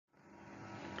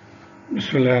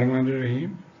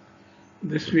Bismillahirrahmanirrahim.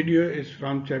 This video is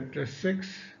from chapter 6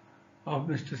 of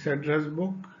Mr. Sedra's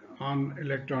book on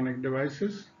electronic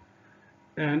devices,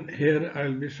 and here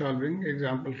I'll be solving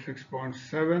example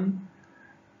 6.7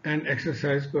 and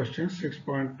exercise question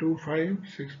 6.25,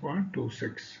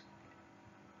 6.26.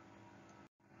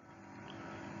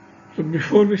 So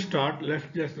before we start, let's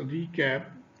just recap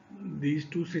these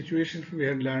two situations we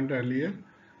had learned earlier,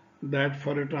 that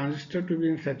for a transistor to be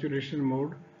in saturation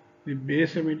mode, the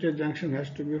base emitter junction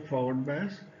has to be forward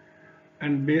bias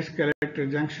and base collector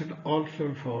junction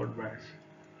also forward bias.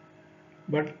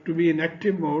 But to be in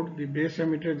active mode, the base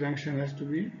emitter junction has to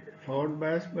be forward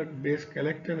bias, but base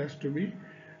collector has to be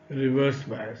reverse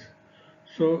bias.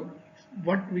 So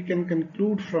what we can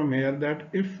conclude from here, that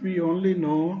if we only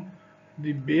know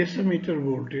the base emitter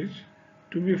voltage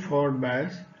to be forward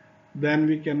bias, then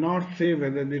we cannot say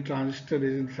whether the transistor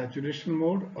is in saturation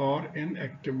mode or in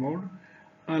active mode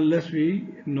unless we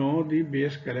know the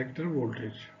base collector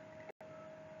voltage.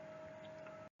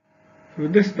 So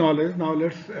with this knowledge, now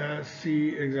let's see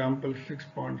example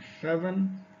 6.7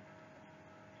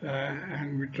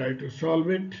 and we try to solve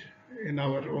it in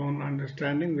our own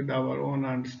understanding, with our own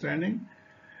understanding.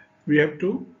 We have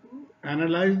to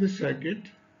analyze the circuit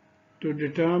to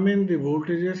determine the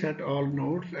voltages at all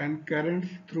nodes and currents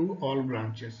through all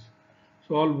branches.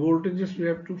 So all voltages we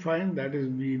have to find, that is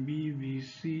VB,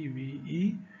 VC,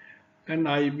 VE and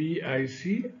IB,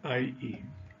 IC, IE.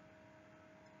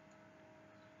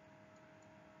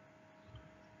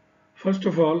 First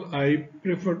of all, I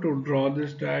prefer to draw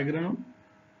this diagram.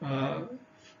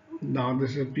 Now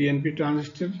this is a PNP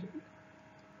transistor.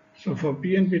 So for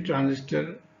PNP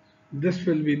transistor, this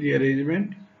will be the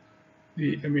arrangement.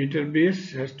 The emitter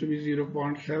base has to be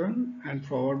 0.7 and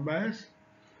forward bias.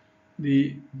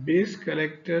 The base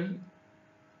collector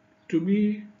to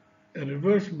be a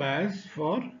reverse bias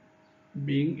for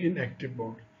being in active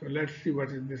mode. So let's see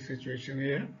what is the situation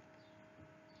here.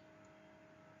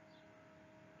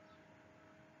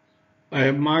 I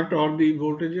have marked all the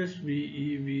voltages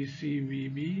VE, VC,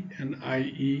 VB and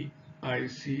IE,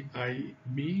 IC,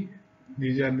 IB.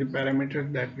 These are the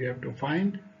parameters that we have to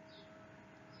find.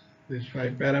 These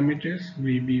 5 parameters.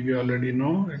 VB we already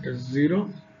know, it is 0.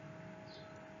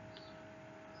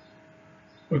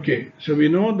 Okay, so we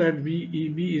know that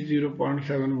VEB is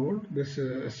 0.7 volt. This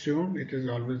is assumed, it is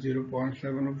always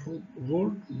 0.7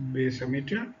 volt base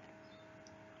emitter.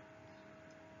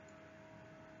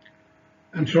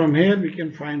 And from here we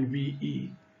can find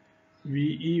VE.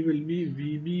 VE will be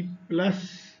VB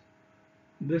plus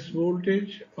this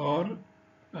voltage, or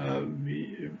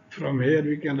from here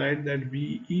we can write that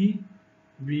VE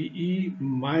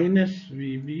minus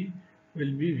VB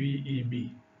will be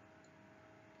VEB.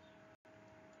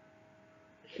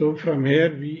 So from here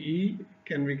VE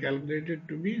can be calculated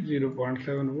to be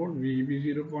 0.7 volt, VEB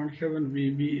 0.7,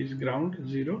 VB is ground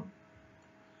 0.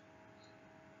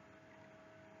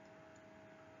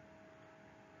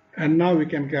 And now we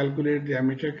can calculate the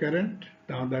emitter current.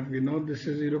 Now that we know this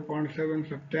is 0.7,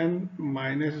 so 10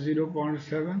 minus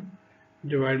 0.7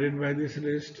 divided by this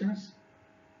resistance.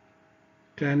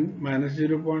 10 minus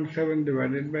 0.7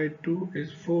 divided by 2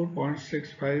 is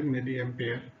 4.65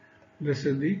 milliampere. This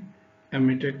is the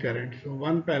emitter current. So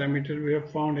one parameter we have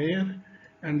found here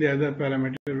and the other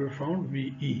parameter we found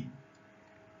VE.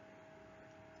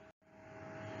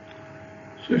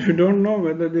 So if you don't know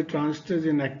whether the transistor is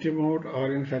in active mode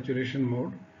or in saturation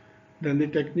mode, then the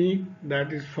technique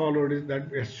that is followed is that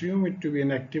we assume it to be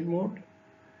in active mode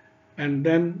and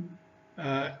then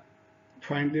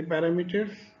find the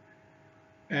parameters,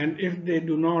 and if they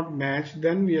do not match,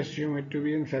 then we assume it to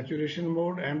be in saturation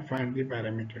mode and find the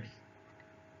parameters.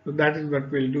 So that is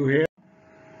what we'll do here.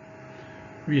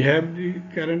 We have the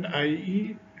current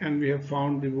IE and we have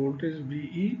found the voltage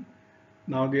VE.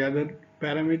 Now the other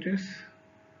parameters.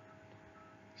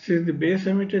 Since the base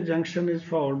emitter junction is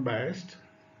forward biased,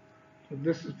 so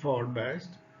this is forward biased,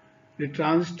 the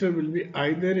transistor will be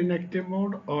either in active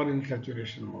mode or in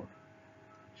saturation mode.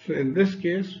 So in this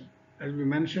case, as we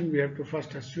mentioned, we have to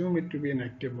first assume it to be in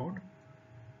active mode.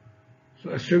 So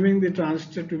assuming the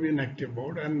transistor to be in active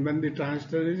mode, and when the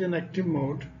transistor is in active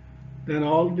mode, then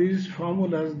all these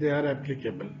formulas, they are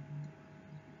applicable.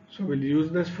 So we'll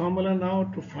use this formula now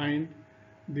to find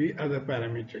the other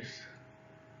parameters.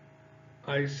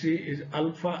 IC is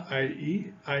alpha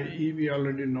IE. IE we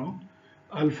already know.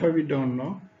 Alpha we don't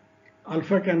know.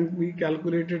 Alpha can be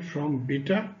calculated from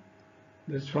beta.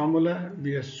 This formula,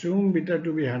 we assume beta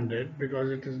to be 100 because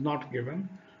it is not given.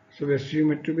 So we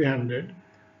assume it to be 100.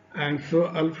 And so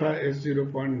alpha is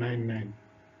 0.99.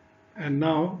 And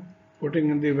now putting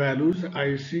in the values,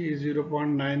 IC is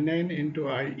 0.99 into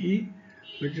IE.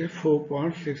 which is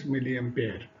 4.6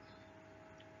 milliampere.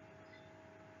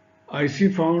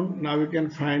 IC found. Now we can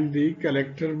find the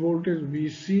collector voltage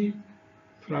VC.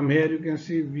 From here you can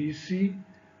see VC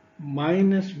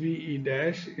minus VE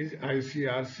dash is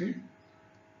ICRC.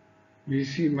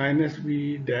 VC minus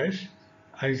VE dash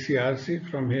ICRC.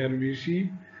 From here VC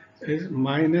is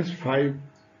minus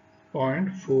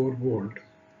 5.4 volt.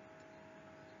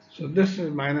 So this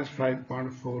is minus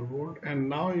 5.4 volt, and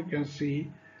now you can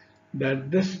see that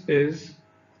this is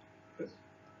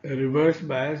a reverse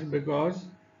bias because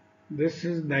this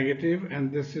is negative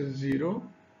and this is 0.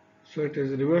 So it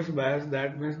is reverse bias.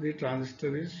 That means the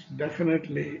transistor is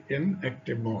definitely in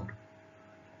active mode.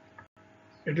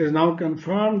 It is now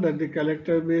confirmed that the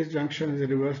collector base junction is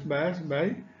reverse biased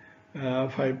by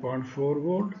 5.4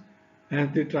 volt,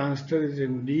 and the transistor is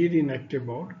indeed in active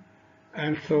mode.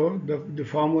 And so the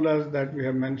formulas that we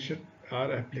have mentioned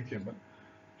are applicable.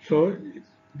 So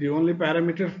the only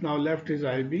parameters now left is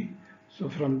IB. So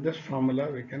from this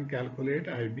formula we can calculate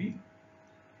IB.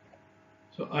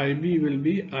 So IB will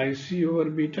be IC over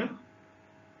beta.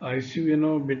 IC we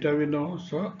know, beta we know,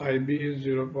 so IB is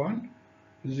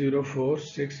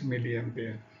 0.046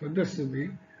 milliampere. So this is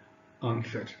the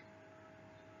answer.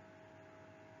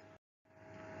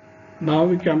 Now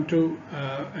we come to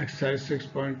exercise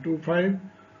 6.25.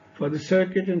 For the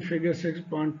circuit in figure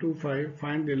 6.25,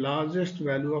 find the largest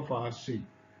value of RC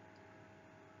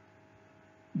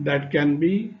that can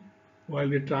be while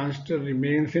the transistor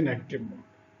remains in active mode.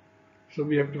 So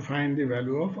we have to find the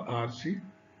value of RC.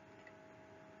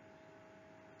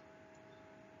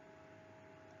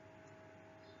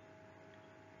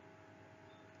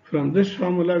 From this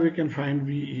formula we can find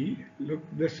VE. Look,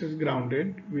 this is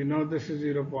grounded. We know this is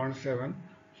 0.7.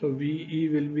 So VE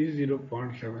will be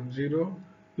 0.7. 0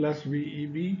 plus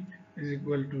VEB is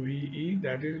equal to VE.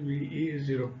 That is VE is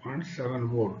 0.7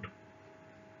 volt.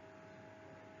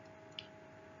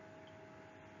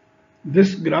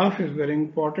 This graph is very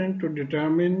important to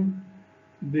determine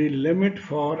the limit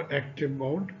for active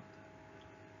mode.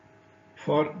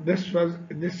 For this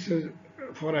is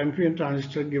for NPN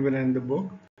transistor given in the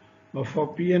book. But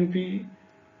for PNP,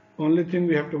 only thing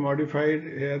we have to modify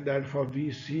here that for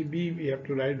VCB we have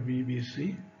to write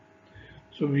VBC.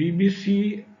 So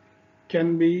VBC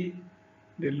can be,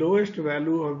 the lowest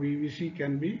value of VBC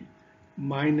can be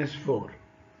 -4.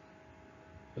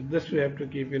 So this we have to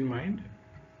keep in mind.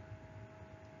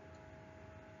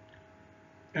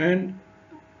 And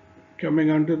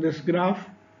coming on to this graph,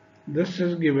 this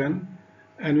is given,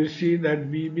 and we see that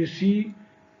VBC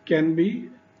can be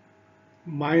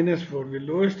 -4. The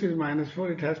lowest is -4.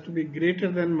 It has to be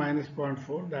greater than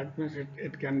 -0.4. That means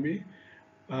it can be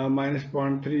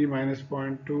 -0.3,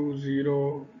 -0.2,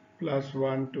 0,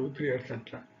 +1, 2, 3,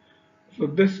 etc. So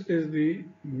this is the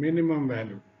minimum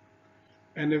value.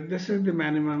 And if this is the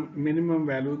minimum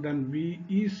value, then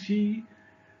VEC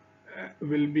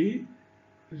will be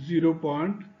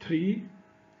 0.3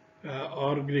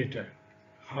 or greater.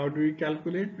 How do we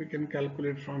calculate? We can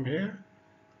calculate from here.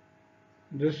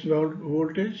 This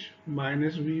voltage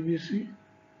minus VBC,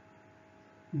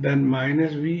 then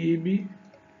minus VEB,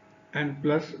 and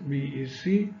plus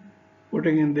VEC,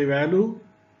 putting in the value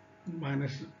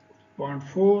minus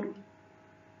 0.4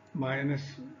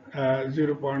 minus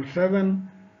 0.7,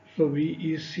 so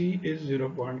VEC is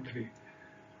 0.3.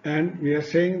 And we are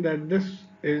saying that this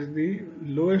is the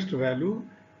lowest value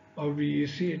of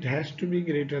VEC. It has to be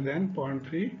greater than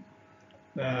 0.3.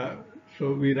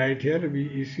 So we write here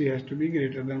VEC has to be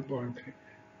greater than 0.3.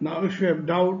 Now if you have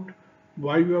doubt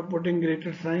why you are putting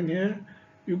greater sign here,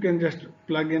 you can just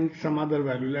plug in some other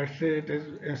value. Let's say it is,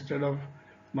 instead of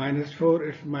 -4,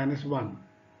 it's -1.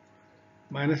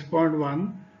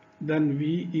 -0.1, then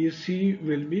VEC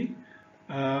will be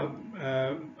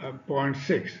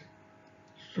 0.6.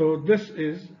 So that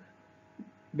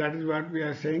is what we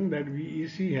are saying, that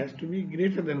VEC has to be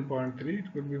greater than 0.3.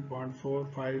 It could be 0.4,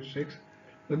 5, 6.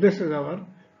 So this is our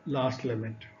last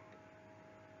limit.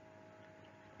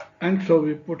 And so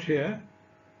we put here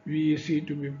VEC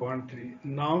to be 0.3.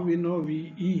 Now we know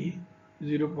VE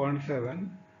 0.7.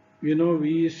 We know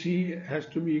VEC has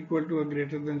to be equal to or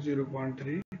greater than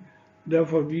 0.3.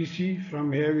 Therefore VC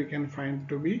from here we can find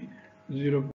to be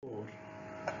 0.4.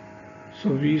 So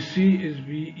VC is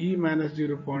VE minus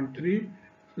 0.3,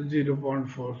 so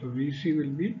 0.4. So VC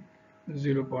will be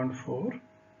 0.4.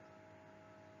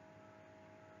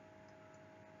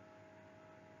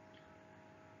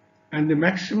 And the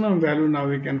maximum value now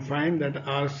we can find that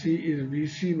RC is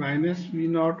VC minus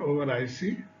V0 over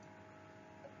IC.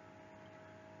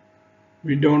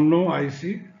 We don't know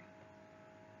IC.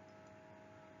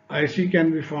 IC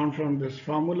can be found from this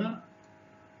formula.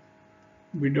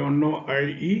 We don't know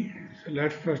IE. So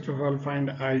let's first of all find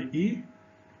IE.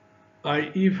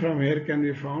 IE from here can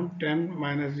be found 10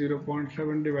 minus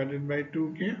 0.7 divided by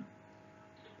 2K,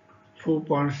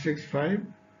 4.65.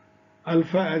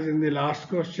 Alpha, as in the last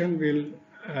question, we'll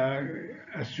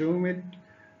assume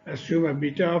a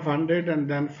beta of 100 and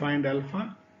then find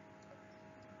alpha.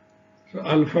 So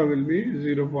alpha will be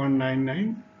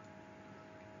 0.99.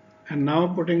 And now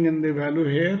putting in the value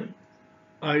here,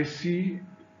 IC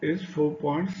is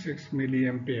 4.6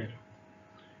 milliampere.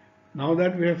 Now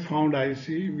that we have found IC,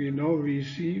 we know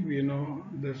VC, we know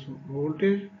this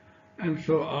voltage, and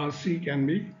so RC can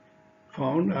be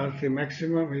found. RC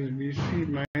maximum is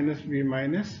VC minus V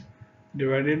minus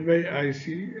divided by IC,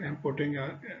 and putting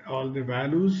all the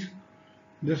values,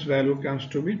 this value comes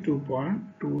to be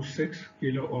 2.26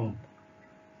 kilo ohm.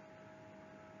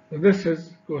 So this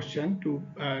is question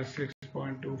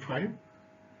 6.25.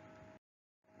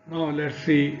 Now let's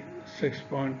see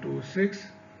 6.26.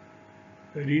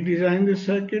 Redesign the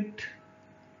circuit.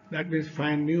 That means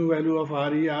find new value of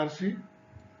RE, RC.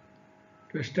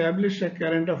 To establish a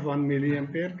current of 1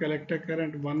 milliampere, collector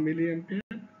current 1 milliampere,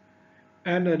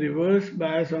 and a reverse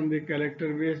bias on the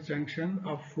collector base junction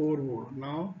of 4 volt.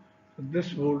 Now this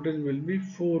voltage will be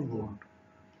 4 volt.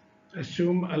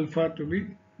 Assume alpha to be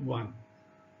 1.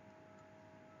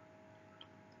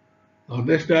 Now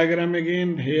this diagram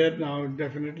again here, now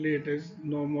definitely it is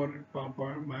no more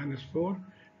minus 4.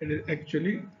 It is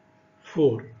actually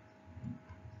 4.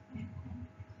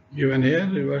 Given here,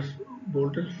 reverse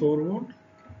voltage 4 volt.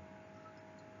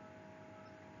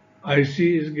 IC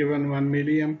is given 1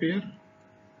 milliampere.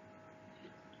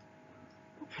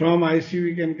 From IC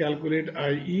we can calculate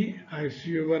IE.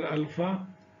 IC over alpha,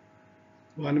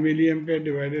 1 milliampere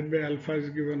divided by alpha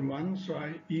is given 1. So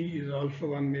IE is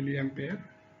also 1 milliampere.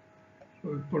 So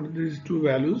we put these two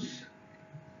values.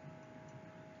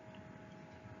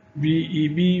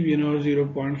 VEB we know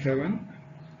 0.7.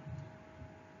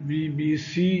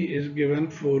 VBC is given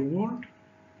 4 volt.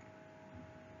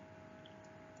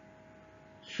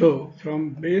 So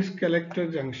from base collector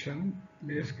junction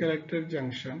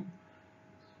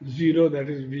 0, that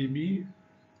is VB,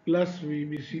 plus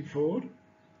VBC4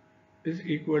 is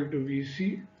equal to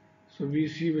VC. So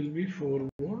VC will be 4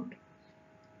 volt.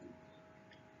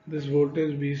 This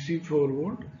voltage VC 4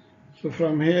 volt. So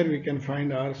from here we can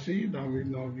find RC. Now we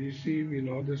know VC, we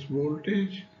know this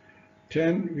voltage,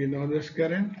 10, we know this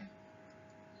current.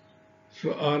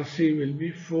 So RC will be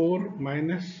 4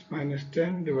 minus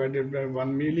 10 divided by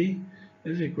 1 milli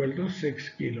is equal to 6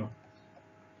 kilo.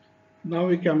 Now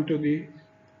we come to the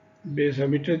base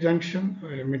emitter junction, or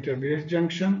emitter base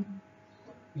junction.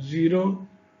 0,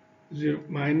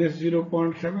 minus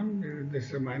 0.7, this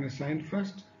is a minus sign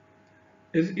first,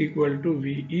 is equal to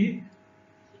VE.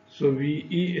 So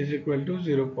VE is equal to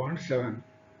 0.7.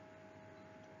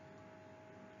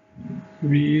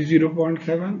 VE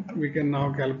 0.7, we can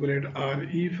now calculate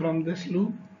RE from this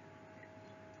loop.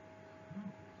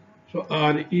 So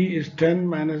RE is 10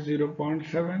 minus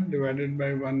 0.7 divided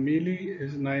by 1 milli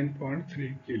is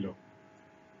 9.3 kilo.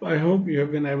 So I hope you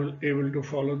have been able to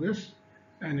follow this,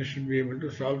 and you should be able to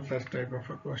solve such type of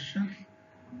a question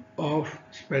of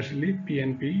especially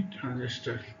PNP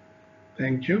transistors.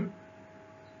 Thank you.